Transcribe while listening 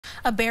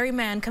A Barrie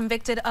man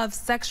convicted of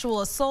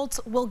sexual assault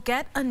will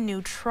get a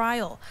new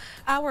trial.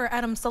 Our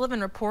Adam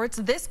Sullivan reports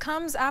this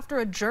comes after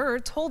a juror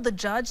told the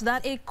judge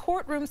that a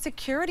courtroom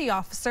security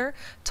officer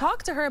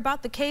talked to her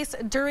about the case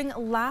during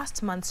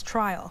last month's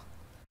trial.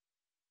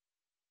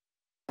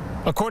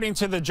 According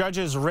to the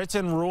judge's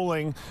written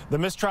ruling, the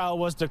mistrial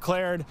was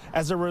declared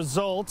as a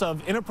result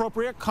of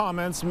inappropriate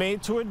comments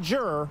made to a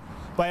juror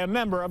by a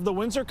member of the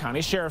Windsor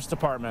County Sheriff's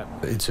Department.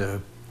 It's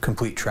a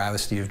complete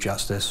travesty of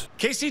justice.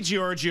 Casey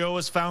Giorgio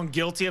was found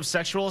guilty of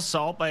sexual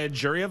assault by a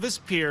jury of his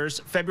peers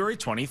February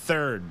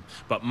 23rd.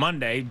 But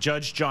Monday,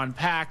 Judge John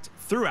Pacht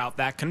threw out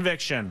that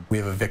conviction. We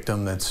have a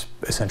victim that's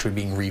essentially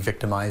being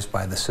re-victimized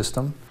by the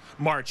system.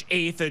 March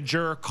 8th, a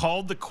juror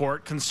called the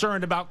court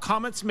concerned about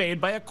comments made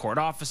by a court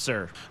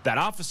officer. That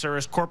officer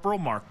is Corporal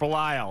Mark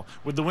Belisle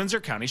with the Windsor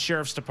County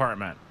Sheriff's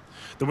Department.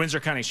 The Windsor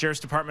County Sheriff's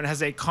Department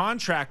has a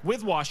contract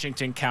with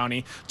Washington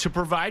County to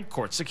provide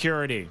court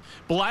security.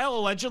 Belisle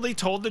allegedly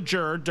told the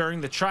juror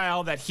during the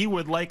trial that he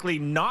would likely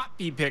not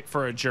be picked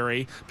for a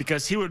jury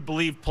because he would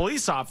believe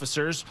police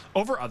officers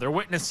over other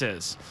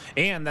witnesses,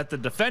 and that the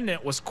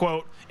defendant was,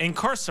 quote,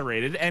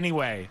 incarcerated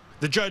anyway.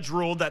 The judge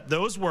ruled that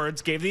those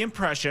words gave the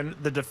impression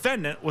the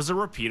defendant was a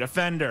repeat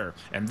offender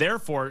and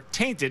therefore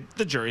tainted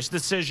the jury's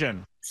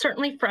decision.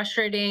 Certainly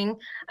frustrating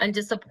and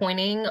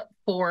disappointing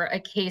for a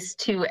case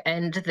to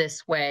end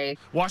this way.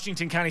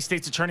 Washington County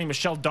State's Attorney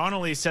Michelle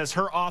Donnelly says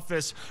her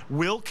office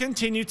will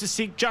continue to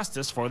seek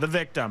justice for the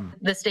victim.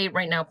 The state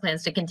right now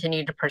plans to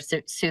continue to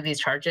pursue these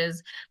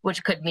charges,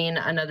 which could mean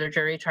another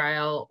jury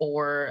trial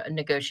or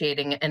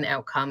negotiating an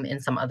outcome in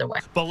some other way.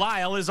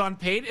 Belisle is on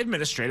paid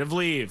administrative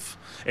leave.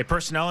 A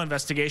personnel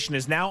investigation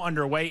is now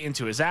underway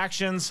into his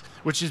actions,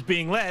 which is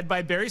being led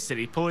by Barrie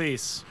City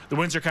Police. The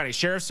Windsor County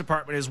Sheriff's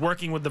Department is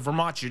working with the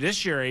Vermont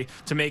Judiciary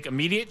to make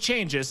immediate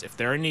changes if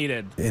they're needed.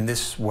 In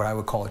this, what I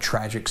would call a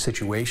tragic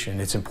situation,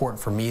 it's important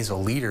for me as a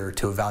leader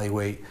to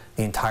evaluate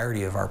the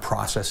entirety of our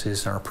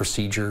processes and our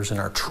procedures and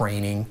our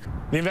training.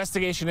 The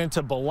investigation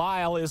into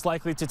Belisle is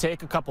likely to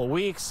take a couple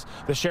weeks.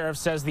 The sheriff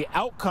says the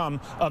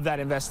outcome of that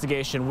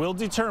investigation will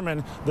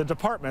determine the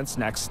department's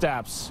next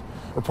steps.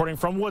 Reporting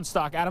from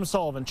Woodstock, Adam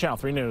Sullivan, Channel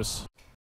 3 News.